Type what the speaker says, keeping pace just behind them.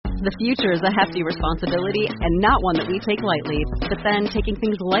The future is a hefty responsibility and not one that we take lightly. But then, taking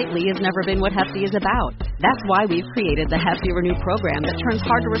things lightly has never been what Hefty is about. That's why we've created the Hefty Renew program that turns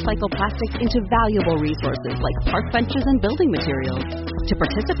hard-to-recycle plastics into valuable resources like park benches and building materials. To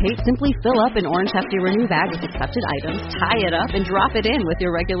participate, simply fill up an orange Hefty Renew bag with accepted items, tie it up, and drop it in with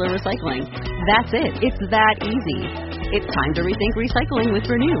your regular recycling. That's it. It's that easy. It's time to rethink recycling with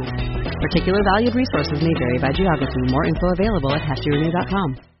Renew. Particular valued resources may vary by geography. More info available at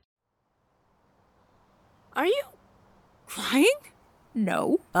heftyrenew.com. Are you crying?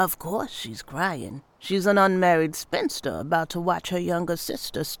 No. Of course she's crying. She's an unmarried spinster about to watch her younger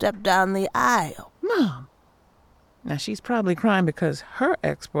sister step down the aisle. Mom. Now, she's probably crying because her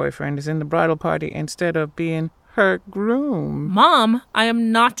ex-boyfriend is in the bridal party instead of being her groom. Mom, I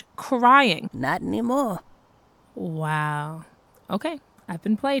am not crying. Not anymore. Wow. Okay, I've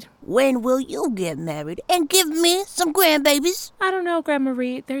been played. When will you get married and give me some grandbabies? I don't know, Grandma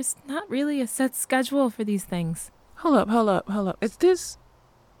Marie. There's not really a set schedule for these things. Hold up. Is this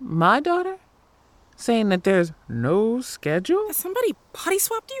my daughter? Saying that there's no schedule? Has somebody potty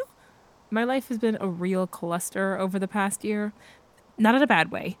swapped you? My life has been a real cluster over the past year. Not in a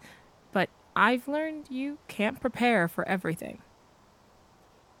bad way, but I've learned you can't prepare for everything.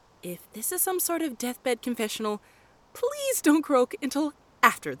 If this is some sort of deathbed confessional, please don't croak until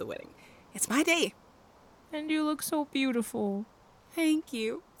after the wedding. It's my day. And you look so beautiful. Thank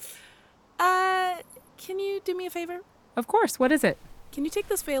you. Can you do me a favor? Of course. What is it? Can you take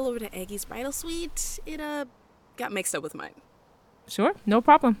this veil over to Aggie's bridal suite? It, got mixed up with mine. Sure, no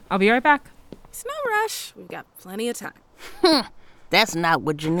problem. I'll be right back. It's no rush. We've got plenty of time. That's not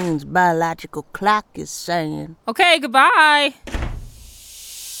what Janine's biological clock is saying. Okay, goodbye.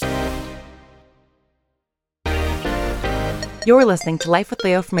 You're listening to Life with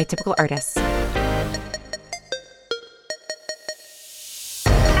Leo from Atypical Artists.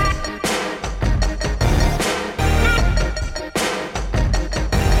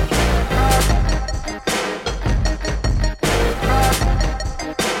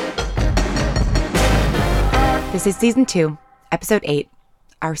 This is Season 2, Episode 8,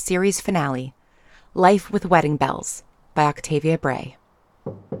 our series finale, Life with Wedding Bells, by Octavia Bray.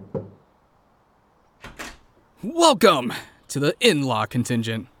 Welcome to the in-law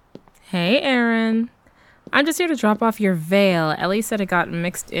contingent. Hey, Aaron. I'm just here to drop off your veil. Ellie said it got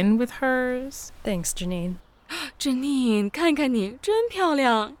mixed in with hers. Thanks, Janine. Janine, 看看你，真漂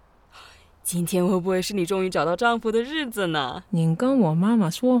亮。今天会不会是你终于找到丈夫的日子呢？您跟我妈妈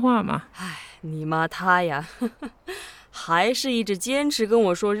说话吗？你妈她呀，还是一直坚持跟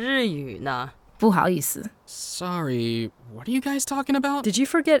我说日语呢。不好意思。Sorry, what are you guys talking about? Did you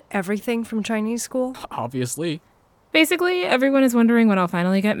forget everything from Chinese school? Obviously. Basically, everyone is wondering when I'll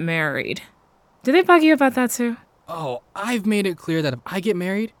finally get married. Do they bug you about that too? Oh, I've made it clear that if I get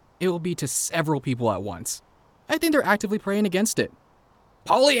married, it will be to several people at once. I think they're actively praying against it.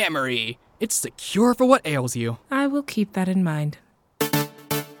 Polyamory! It's the cure for what ails you. I will keep that in mind.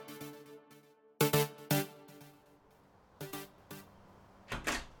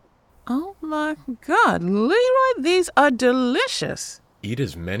 Oh my God, Leroy, these are delicious. Eat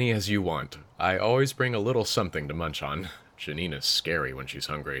as many as you want. I always bring a little something to munch on. Janine is scary when she's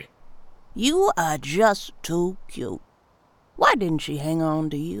hungry. You are just too cute. Why didn't she hang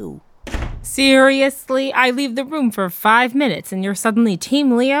on to you? Seriously? I leave the room for 5 minutes and you're suddenly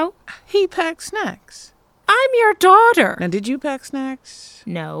Team Leo? He packed snacks. I'm your daughter. Now, did you pack snacks?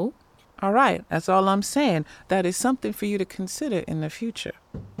 No. All right, that's all I'm saying. That is something for you to consider in the future.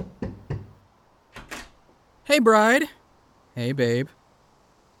 Hey, bride. Hey, babe.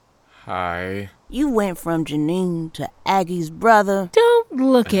 Hi. You went from Janine to Aggie's brother. Don't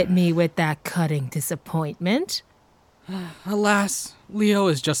look at me with that cutting disappointment. Alas, Leo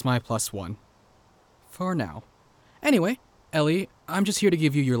is just my +1. For now. Anyway, Ellie, I'm just here to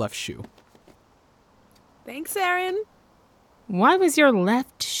give you your left shoe. Thanks, Aaron. Why was your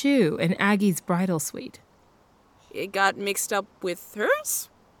left shoe in Aggie's bridal suite? It got mixed up with hers?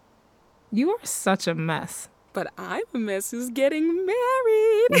 You are such a mess. But I'm a mess who's getting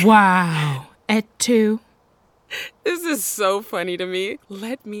married. Wow. At 2. This is so funny to me.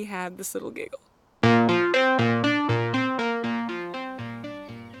 Let me have this little giggle.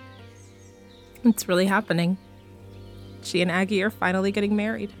 It's really happening. She and Aggie are finally getting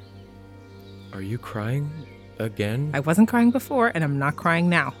married. Are you crying again? I wasn't crying before, and I'm not crying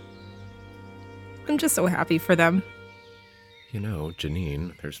now. I'm just so happy for them. You know,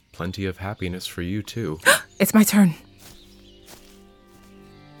 Janine, there's plenty of happiness for you, too. It's my turn.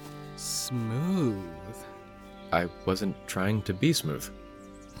 Smooth. I wasn't trying to be smooth.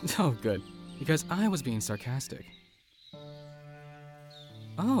 Oh, good. Because I was being sarcastic.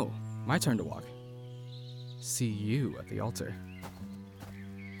 Oh, my turn to walk. See you at the altar.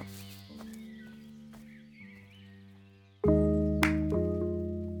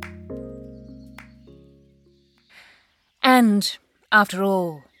 And, after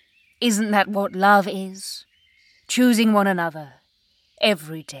all, isn't that what love is? Choosing one another,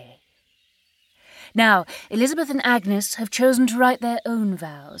 every day. Now, Elizabeth and Agnes have chosen to write their own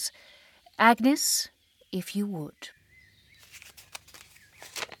vows. Agnes, if you would.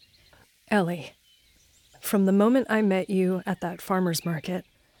 Ellie, from the moment I met you at that farmer's market,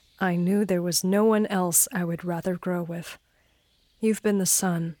 I knew there was no one else I would rather grow with. You've been the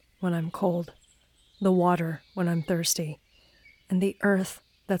sun when I'm cold, the water when I'm thirsty, and the earth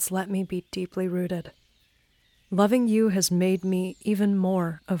that's let me be deeply rooted. Loving you has made me even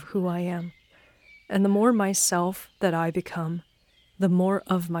more of who I am, and the more myself that I become, the more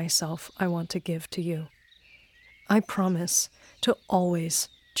of myself I want to give to you. I promise to always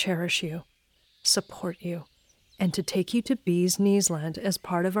cherish you, support you, and to take you to Bee's Knees Land as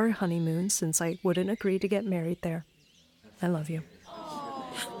part of our honeymoon since I wouldn't agree to get married there. I love you.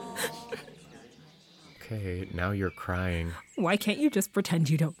 Okay, now you're crying. Why can't you just pretend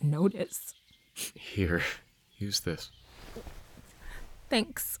you don't notice? Here, use this.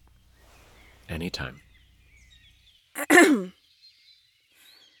 Thanks. Anytime.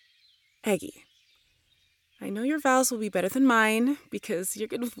 Aggie, I know your vows will be better than mine because you're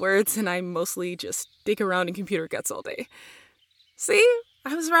good with words and I mostly just dig around in computer guts all day. See?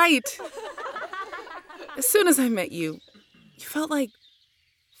 I was right. As soon as I met you, you felt like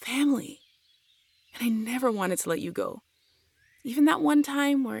family. And I never wanted to let you go. Even that one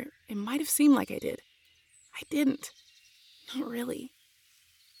time where it might have seemed like I did. I didn't. Not really.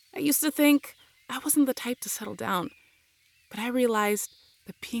 I used to think I wasn't the type to settle down. But I realized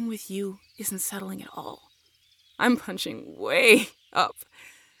that being with you isn't settling at all. I'm punching way up.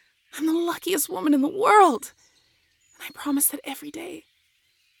 I'm the luckiest woman in the world. And I promise that every day,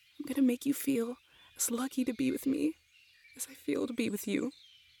 I'm going to make you feel as lucky to be with me as I feel to be with you.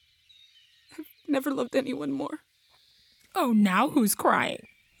 I've never loved anyone more. Oh, now who's crying?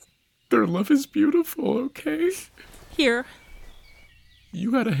 Their love is beautiful, okay? Here.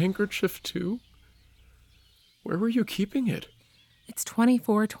 You had a handkerchief too? Where were you keeping it? It's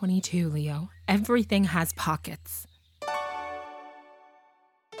 24/22, Leo. Everything has pockets.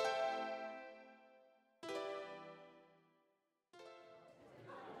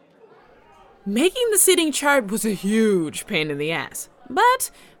 Making the seating chart was a huge pain in the ass,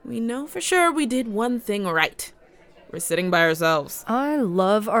 but we know for sure we did one thing right. We're sitting by ourselves. I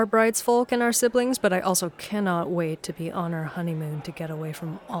love our bridesfolk and our siblings, but I also cannot wait to be on our honeymoon to get away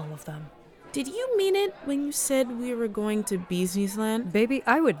from all of them. Did you mean it when you said we were going to Bee's Knees Land? Baby,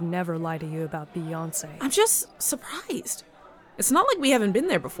 I would never lie to you about Beyonce. I'm just surprised. It's not like we haven't been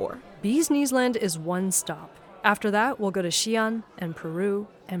there before. Bee's Knees Land is one stop. After that, we'll go to Xi'an and Peru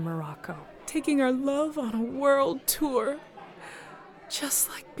and Morocco. Taking our love on a world tour. Just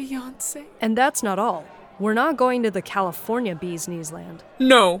like Beyonce. And that's not all. We're not going to the California Bee's Knees Land.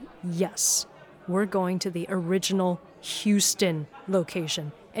 No. Yes. We're going to the original Houston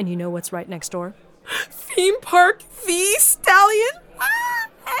location. And you know what's right next door? Theme Park The Stallion? Ah,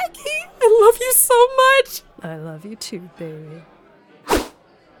 Aggie, I love you so much. I love you too, baby.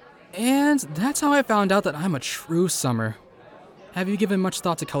 And that's how I found out that I'm a true summer. Have you given much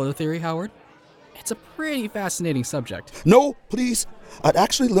thought to color theory, Howard? It's a pretty fascinating subject. No, please. I'd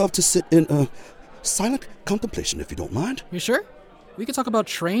actually love to sit in silent contemplation if you don't mind. You sure? We could talk about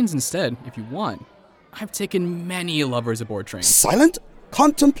trains instead, if you want. I've taken many lovers aboard trains. Silent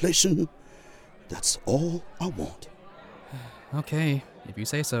contemplation. That's all I want. Okay, if you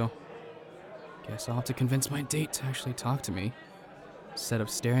say so. Guess I'll have to convince my date to actually talk to me, instead of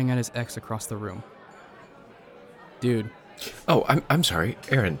staring at his ex across the room. Dude. Oh, I'm sorry.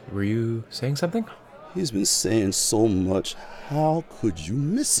 Aaron, were you saying something? He's been saying so much. How could you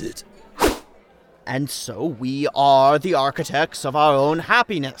miss it? And so we are the architects of our own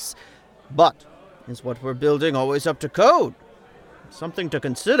happiness. But is what we're building always up to code? Something to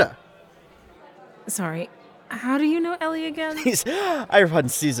consider. Sorry, how do you know Ellie again? I run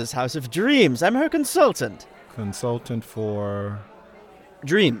Caesar's House of Dreams. I'm her consultant. Consultant for?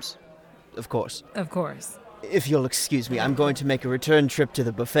 Dreams, of course. Of course. If you'll excuse me, I'm going to make a return trip to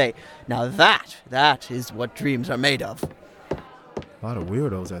the buffet. Now that is what dreams are made of. A lot of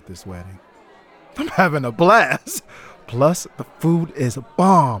weirdos at this wedding. I'm having a blast. Plus, the food is a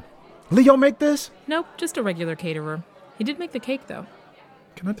bomb. Leo make this? Nope, just a regular caterer. He did make the cake, though.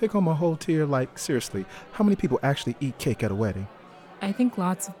 Can I take home a whole tier? Like, seriously, how many people actually eat cake at a wedding? I think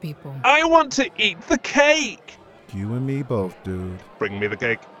lots of people. I want to eat the cake! You and me both, dude. Bring me the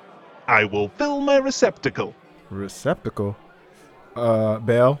cake. I will fill my receptacle. Receptacle?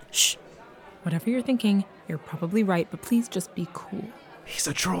 Belle? Shh. Whatever you're thinking, you're probably right, but please just be cool. He's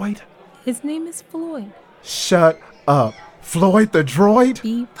a droid? His name is Floyd. Shut up. Floyd the droid?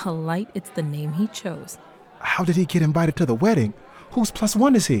 Be polite. It's the name he chose. How did he get invited to the wedding? Whose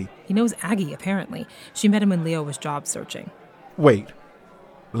 +1 is he? He knows Aggie, apparently. She met him when Leo was job searching. Wait.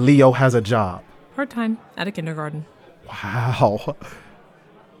 Leo has a job? Part-time, at a kindergarten. Wow.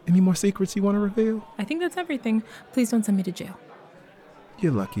 Any more secrets you want to reveal? I think that's everything. Please don't send me to jail.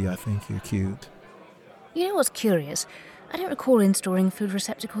 You're lucky I think you're cute. You know what's curious? I don't recall installing food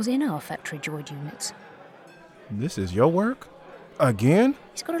receptacles in our factory droid units. This is your work? Again?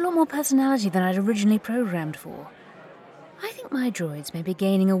 He's got a lot more personality than I'd originally programmed for. I think my droids may be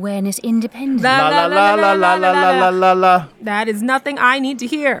gaining awareness independently. La. That is nothing I need to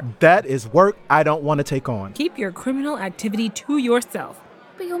hear. That is work I don't want to take on. Keep your criminal activity to yourself.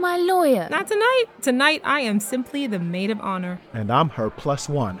 But you're my lawyer. Not tonight. Tonight, I am simply the maid of honor. And I'm her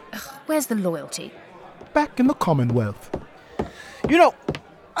 +1. Where's the loyalty? Back in the Commonwealth. You know,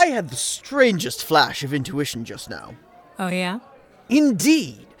 I had the strangest flash of intuition just now. Oh, yeah?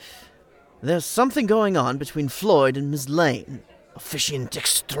 Indeed. There's something going on between Floyd and Miss Lane. Officiant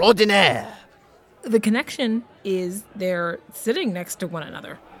extraordinaire. The connection is they're sitting next to one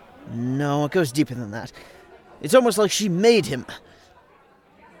another. No, it goes deeper than that. It's almost like she made him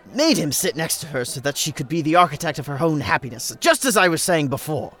sit next to her so that she could be the architect of her own happiness, just as I was saying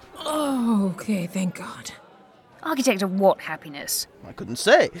before. Oh, okay, thank God. Architect of what happiness? I couldn't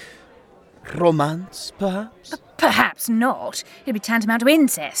say. Romance, perhaps? Perhaps not. It'd be tantamount to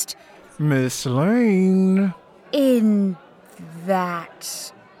incest. Miss Lane. In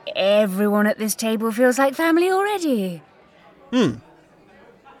that everyone at this table feels like family already.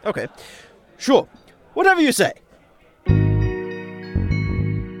 Okay. Sure. Whatever you say.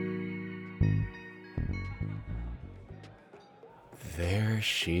 There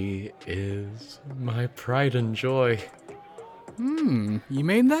she is, my pride and joy. You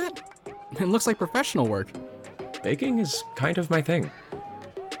made that? It looks like professional work. Baking is kind of my thing.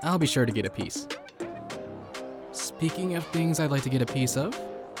 I'll be sure to get a piece. Speaking of things I'd like to get a piece of,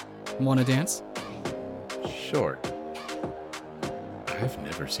 wanna dance? Sure. I've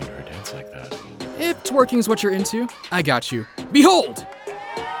never seen her dance like that. If twerking's what you're into, I got you. Behold!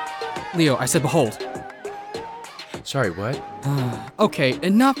 Leo, I said behold. Sorry, what? Okay,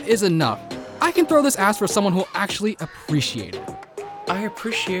 enough is enough. I can throw this ass for someone who'll actually appreciate it. I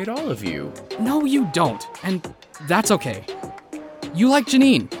appreciate all of you. No, you don't, and that's okay. You like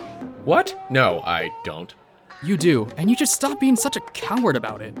Janine. What? No, I don't. You do, and you should stop being such a coward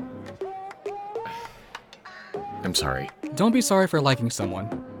about it. I'm sorry. Don't be sorry for liking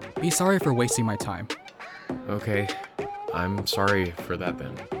someone. Be sorry for wasting my time. Okay, I'm sorry for that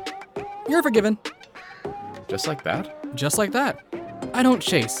then. You're forgiven. Just like that? Just like that. I don't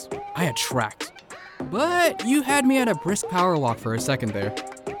chase, I attract. But you had me at a brisk power walk for a second there.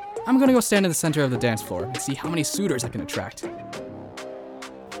 I'm gonna go stand in the center of the dance floor and see how many suitors I can attract.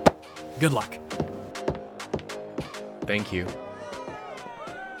 Good luck. Thank you.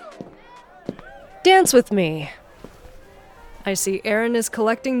 Dance with me. I see Aaron is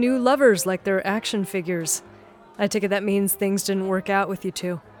collecting new lovers like they're action figures. I take it that means things didn't work out with you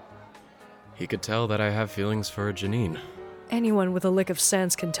two. He could tell that I have feelings for Janine. Anyone with a lick of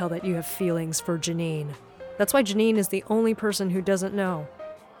sense can tell that you have feelings for Janine. That's why Janine is the only person who doesn't know.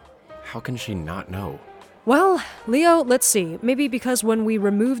 How can she not know? Well, Leo, let's see. Maybe because when we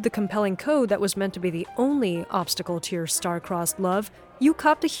removed the compelling code that was meant to be the only obstacle to your star-crossed love, you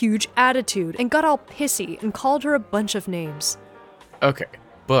copped a huge attitude and got all pissy and called her a bunch of names. Okay,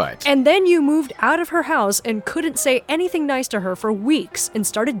 but... And then you moved out of her house and couldn't say anything nice to her for weeks and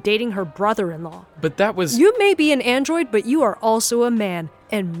started dating her brother-in-law. But that was... You may be an android, but you are also a man,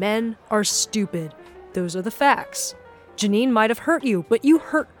 and men are stupid. Those are the facts. Janine might have hurt you, but you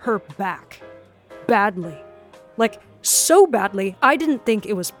hurt her back. Badly. Like, so badly, I didn't think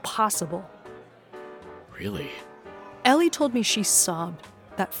it was possible. Really? Ellie told me she sobbed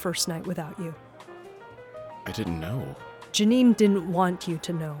that first night without you. I didn't know. Janine didn't want you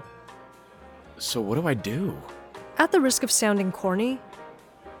to know. So what do I do? At the risk of sounding corny,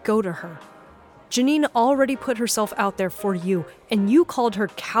 go to her. Janine already put herself out there for you, and you called her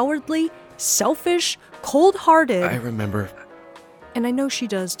cowardly, selfish, cold-hearted. I remember. And I know she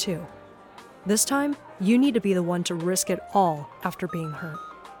does too. This time, you need to be the one to risk it all after being hurt.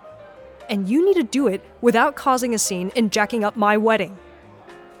 And you need to do it without causing a scene and jacking up my wedding.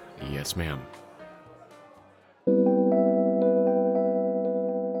 Yes, ma'am.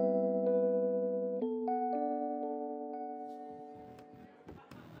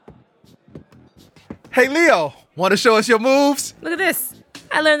 Hey, Leo, want to show us your moves? Look at this.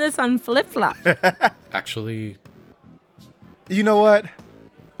 I learned this on Flip Flop. Actually, You know what?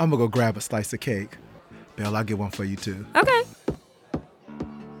 I'm gonna go grab a slice of cake. Belle, I'll get one for you too. Okay.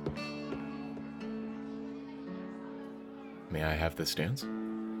 may I have this dance?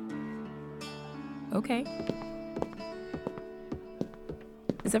 Okay.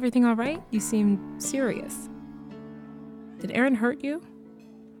 Is everything all right? You seem serious. Did Aaron hurt you?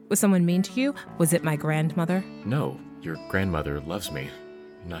 Was someone mean to you? Was it my grandmother? No, your grandmother loves me.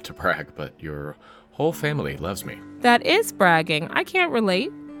 Not to brag, but your whole family loves me. That is bragging. I can't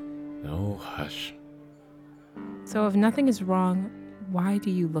relate. No, hush. So if nothing is wrong, why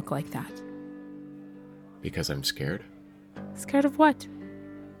do you look like that? Because I'm scared Scared of what?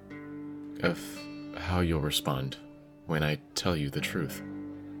 of how you'll respond when I tell you the truth.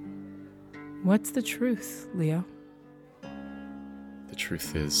 What's the truth, Leo? The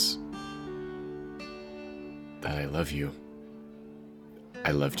truth is that I love you.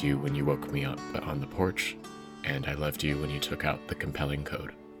 I loved you when you woke me up on the porch, and I loved you when you took out the compelling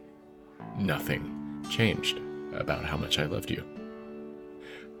code. Nothing changed about how much I loved you.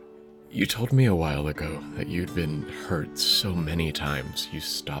 You told me a while ago that you'd been hurt so many times you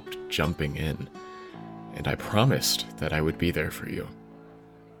stopped jumping in, and I promised that I would be there for you.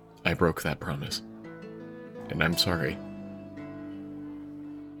 I broke that promise, and I'm sorry.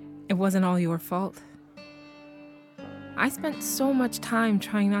 It wasn't all your fault. I spent so much time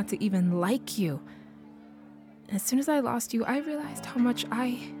trying not to even like you. As soon as I lost you, I realized how much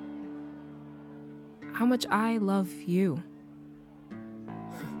I love you.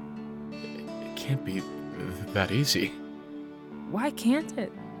 It can't be that easy. Why can't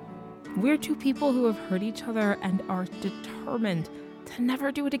it? We're two people who have hurt each other and are determined to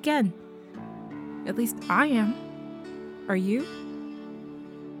never do it again. At least I am. Are you?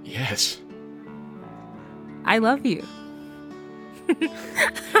 Yes. I love you.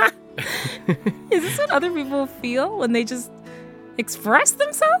 Is this what other people feel when they just express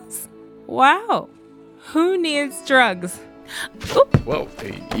themselves? Wow. Who needs drugs? Oop. Whoa,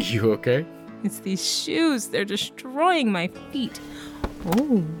 you okay? It's these shoes. They're destroying my feet.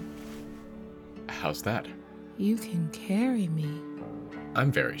 Oh. How's that? You can carry me.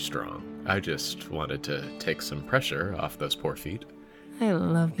 I'm very strong. I just wanted to take some pressure off those poor feet. I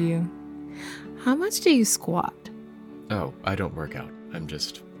love you. How much do you squat? Oh, I don't work out. I'm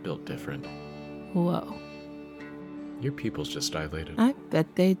just built different. Whoa. Your pupils just dilated. I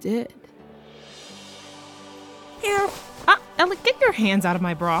bet they did. Here. Ellie, get your hands out of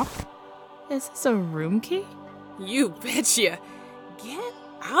my bra. Is this a room key? You betcha. Get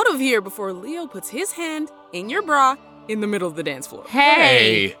out of here before Leo puts his hand in your bra in the middle of the dance floor.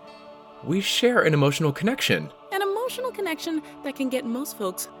 Hey! We share an emotional connection. An emotional connection that can get most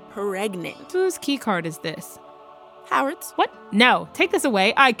folks pregnant. Whose key card is this? Howard's. What? No, take this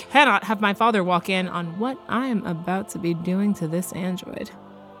away. I cannot have my father walk in on what I am about to be doing to this android.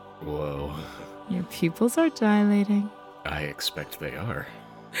 Whoa. Your pupils are dilating. I expect they are.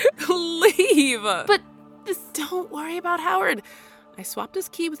 Leave! But don't worry about Howard. I swapped his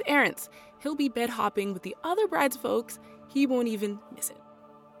key with Aaron's. He'll be bed hopping with the other bride's folks. He won't even miss it.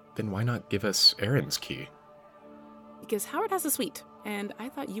 Then why not give us Aaron's key? Because Howard has a suite, and I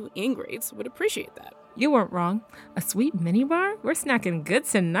thought you ingrates would appreciate that. You weren't wrong. A sweet minibar? We're snacking good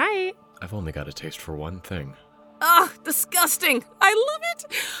tonight. I've only got a taste for one thing. Ugh, disgusting. I love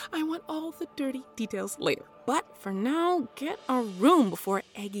it. I want all the dirty details later. But for now, get a room before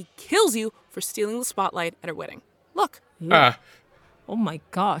Aggie kills you for stealing the spotlight at her wedding. Look. Oh my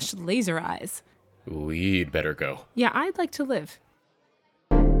gosh, laser eyes. We'd better go. Yeah, I'd like to live.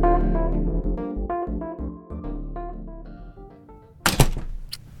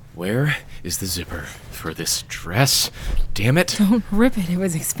 Where is the zipper for this dress? Damn it. Don't rip it. It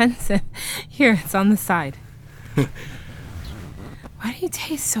was expensive. Here, it's on the side. Why do you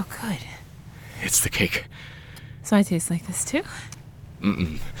taste so good? It's the cake. So I taste like this too?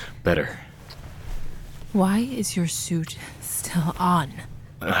 Mm-mm. Better. Why is your suit still on?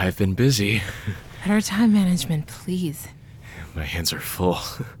 I've been busy. Better time management, please. My hands are full.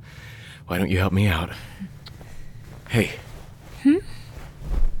 Why don't you help me out? Hey.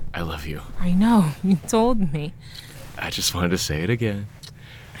 I love you. I know. You told me. I just wanted to say it again.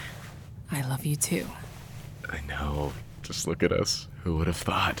 I love you too. I know. Just look at us. Who would have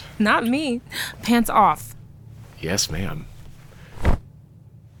thought? Not me. Pants off. Yes, ma'am.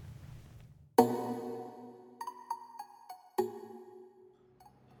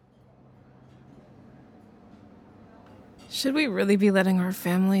 Should we really be letting our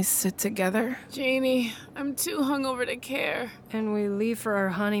families sit together? Janie, I'm too hungover to care. And we leave for our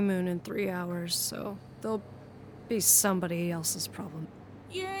honeymoon in 3 hours, so they'll be somebody else's problem.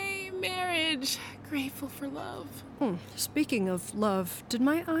 Yay, marriage. Grateful for love. Speaking of love, did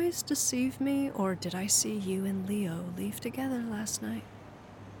my eyes deceive me, or did I see you and Leo leave together last night?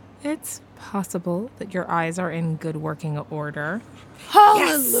 It's possible that your eyes are in good working order. Yes!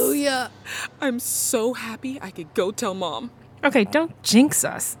 Hallelujah! I'm so happy I could go tell Mom. Okay, don't jinx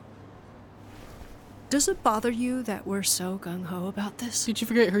us. Does it bother you that we're so gung-ho about this? Did you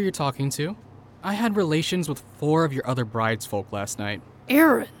forget who you're talking to? I had relations with 4 of your other bridesfolk last night.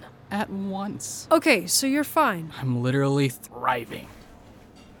 Aaron! At once. Okay, so you're fine. I'm literally thriving.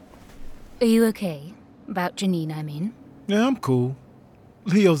 Are you okay? About Janine, I mean. Yeah, I'm cool.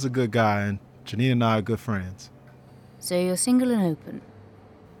 Leo's a good guy, and Janine and I are good friends. So you're single and open?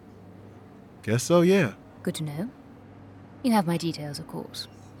 Guess so, yeah. Good to know. You have my details, of course.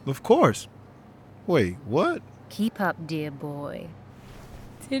 Of course. Wait, what? Keep up, dear boy.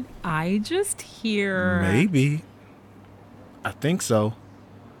 Did I just hear... Maybe. I think so.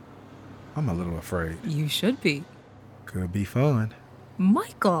 I'm a little afraid. You should be. Could be fun.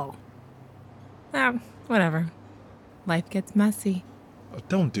 Michael! Whatever. Life gets messy. Oh,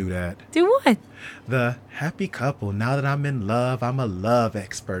 don't do that. Do what? The happy couple, now that I'm in love, I'm a love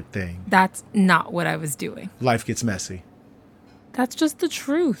expert thing. That's not what I was doing. Life gets messy. That's just the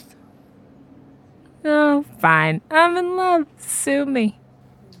truth. Oh, fine. I'm in love. Sue me.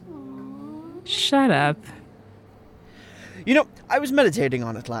 Shut up. You know, I was meditating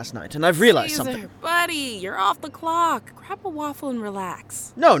on it last night, and I've realized Caesar, something. Buddy, you're off the clock. Grab a waffle and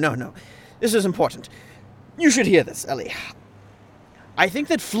relax. No. This is important. You should hear this, Ellie. I think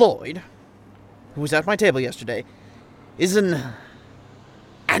that Floyd, who was at my table yesterday, is an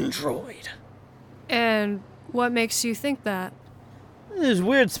android. And what makes you think that? His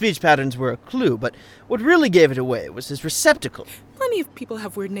weird speech patterns were a clue, but what really gave it away was his receptacle. Plenty of people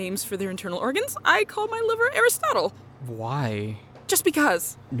have weird names for their internal organs. I call my liver Aristotle. Why? Just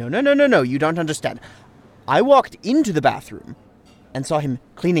because. No, you don't understand. I walked into the bathroom and saw him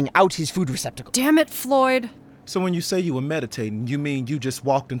cleaning out his food receptacle. Damn it, Floyd. So when you say you were meditating, you mean you just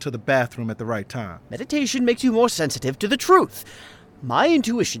walked into the bathroom at the right time? Meditation makes you more sensitive to the truth. My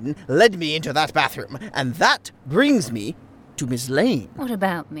intuition led me into that bathroom, and that brings me to Miss Lane. What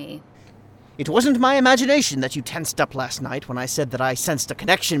about me? It wasn't my imagination that you tensed up last night when I said that I sensed a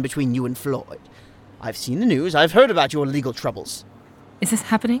connection between you and Floyd. I've seen the news. I've heard about your legal troubles. Is this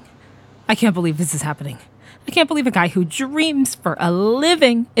happening? I can't believe this is happening. I can't believe a guy who dreams for a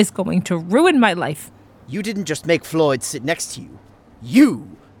living is going to ruin my life. You didn't just make Floyd sit next to you.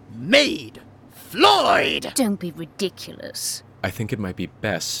 You made Floyd! Don't be ridiculous. I think it might be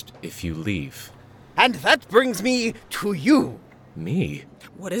best if you leave. And that brings me to you. Me?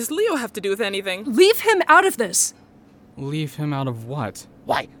 What does Leo have to do with anything? Leave him out of this. Leave him out of what?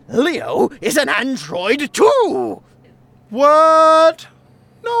 Why, Leo is an android too! What?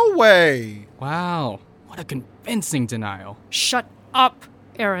 No way. Wow, what a convincing denial. Shut up,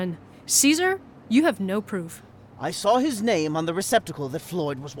 Aaron. Caesar, you have no proof. I saw his name on the receptacle that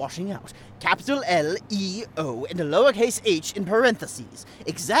Floyd was washing out. Capital L-E-O and a lowercase h in parentheses.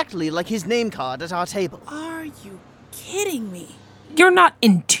 Exactly like his name card at our table. Are you kidding me? You're not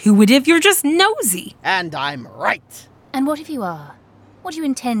intuitive, you're just nosy. And I'm right. And what if you are? What do you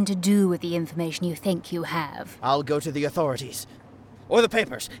intend to do with the information you think you have? I'll go to the authorities. Or the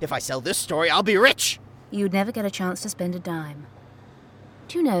papers. If I sell this story, I'll be rich. You'd never get a chance to spend a dime.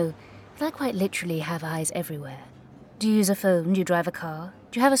 Do you know that I quite literally have eyes everywhere? Do you use a phone? Do you drive a car?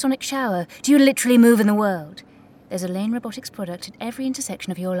 Do you have a sonic shower? Do you literally move in the world? There's a Lane Robotics product at every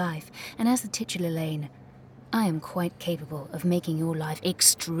intersection of your life, and as the titular Lane, I am quite capable of making your life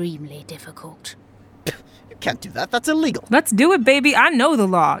extremely difficult. You can't do that. That's illegal. Let's do it, baby. I know the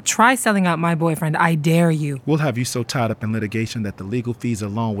law. Try selling out my boyfriend. I dare you. We'll have you so tied up in litigation that the legal fees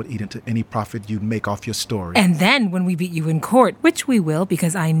alone would eat into any profit you'd make off your story. And then when we beat you in court, which we will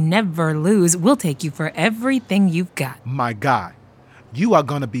because I never lose, we'll take you for everything you've got. My guy, you are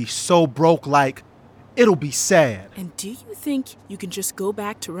gonna be so broke like, it'll be sad. And do you think you can just go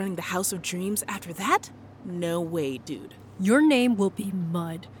back to running the House of Dreams after that? No way, dude. Your name will be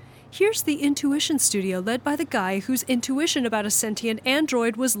Mud. Here's the Intuition Studio led by the guy whose intuition about a sentient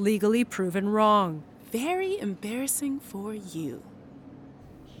android was legally proven wrong. Very embarrassing for you.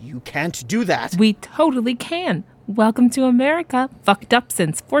 You can't do that. We totally can. Welcome to America. Fucked up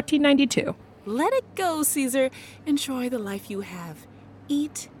since 1492. Let it go, Caesar. Enjoy the life you have.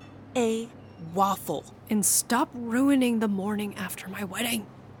 Eat a waffle. And stop ruining the morning after my wedding.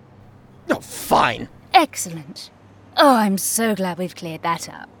 No, fine. Excellent. Oh, I'm so glad we've cleared that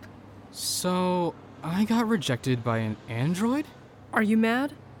up. So, I got rejected by an android? Are you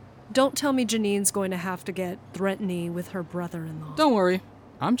mad? Don't tell me Janine's going to have to get threatening with her brother-in-law. Don't worry.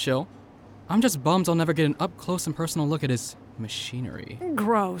 I'm chill. I'm just bummed I'll never get an up-close and personal look at his machinery.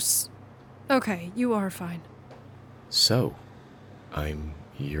 Gross. Okay, you are fine. So, I'm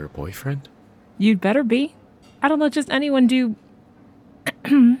your boyfriend? You'd better be. I don't let just anyone do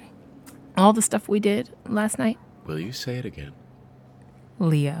all the stuff we did last night. Will you say it again?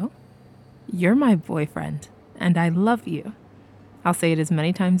 Leo, you're my boyfriend, and I love you. I'll say it as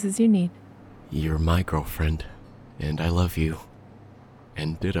many times as you need. You're my girlfriend, and I love you.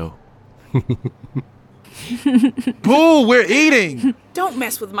 And ditto. Boo, we're eating! Don't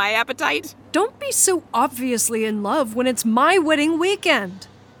mess with my appetite. Don't be so obviously in love when it's my wedding weekend.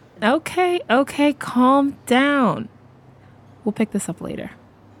 Okay, calm down. We'll pick this up later.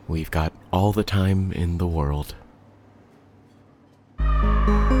 We've got all the time in the world.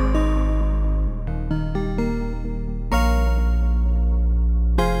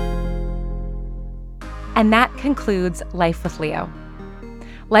 And that concludes Life with Leo.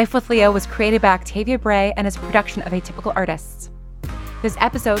 Life with Leo was created by Octavia Bray and is a production of Atypical Artists. This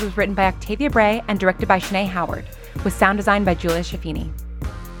episode was written by Octavia Bray and directed by Shanae Howard, with sound design by Julia Schaffini.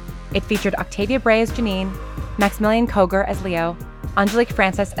 It featured Octavia Bray as Janine, Maximilian Koger as Leo, Angelique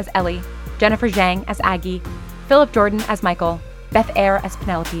Francis as Ellie, Jennifer Zhang as Aggie, Philip Jordan as Michael, Beth Eyre as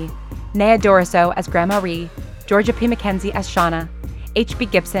Penelope, Nea Doriso as Grandma Ree, Georgia P. McKenzie as Shauna, H.B.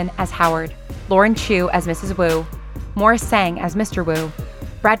 Gibson as Howard, Lauren Chu as Mrs. Wu, Morris Sang as Mr. Wu,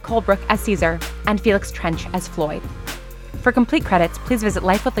 Brad Colebrook as Caesar, and Felix Trench as Floyd. For complete credits, please visit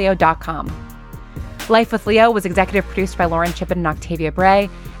lifewithleo.com. Life with Leo was executive produced by Lauren Chippen and Octavia Bray,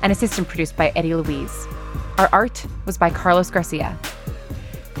 and assistant produced by Eddie Louise. Our art was by Carlos Garcia.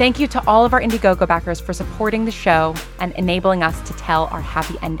 Thank you to all of our Indiegogo backers for supporting the show and enabling us to tell our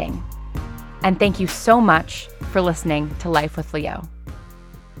happy ending. And thank you so much for listening to Life with Leo.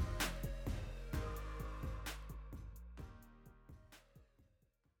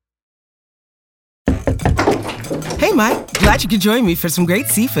 Hey, Mike. Glad you could join me for some great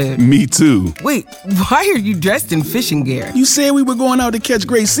seafood. Me too. Wait, why are you dressed in fishing gear? You said we were going out to catch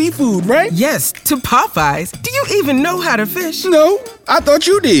great seafood, right? Yes, to Popeyes. Do you even know how to fish? No, I thought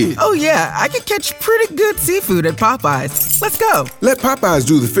you did. Oh, yeah, I can catch pretty good seafood at Popeyes. Let's go. Let Popeyes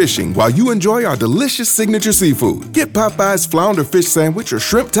do the fishing while you enjoy our delicious signature seafood. Get Popeyes flounder fish sandwich or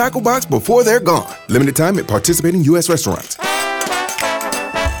shrimp tackle box before they're gone. Limited time at participating U.S. restaurants.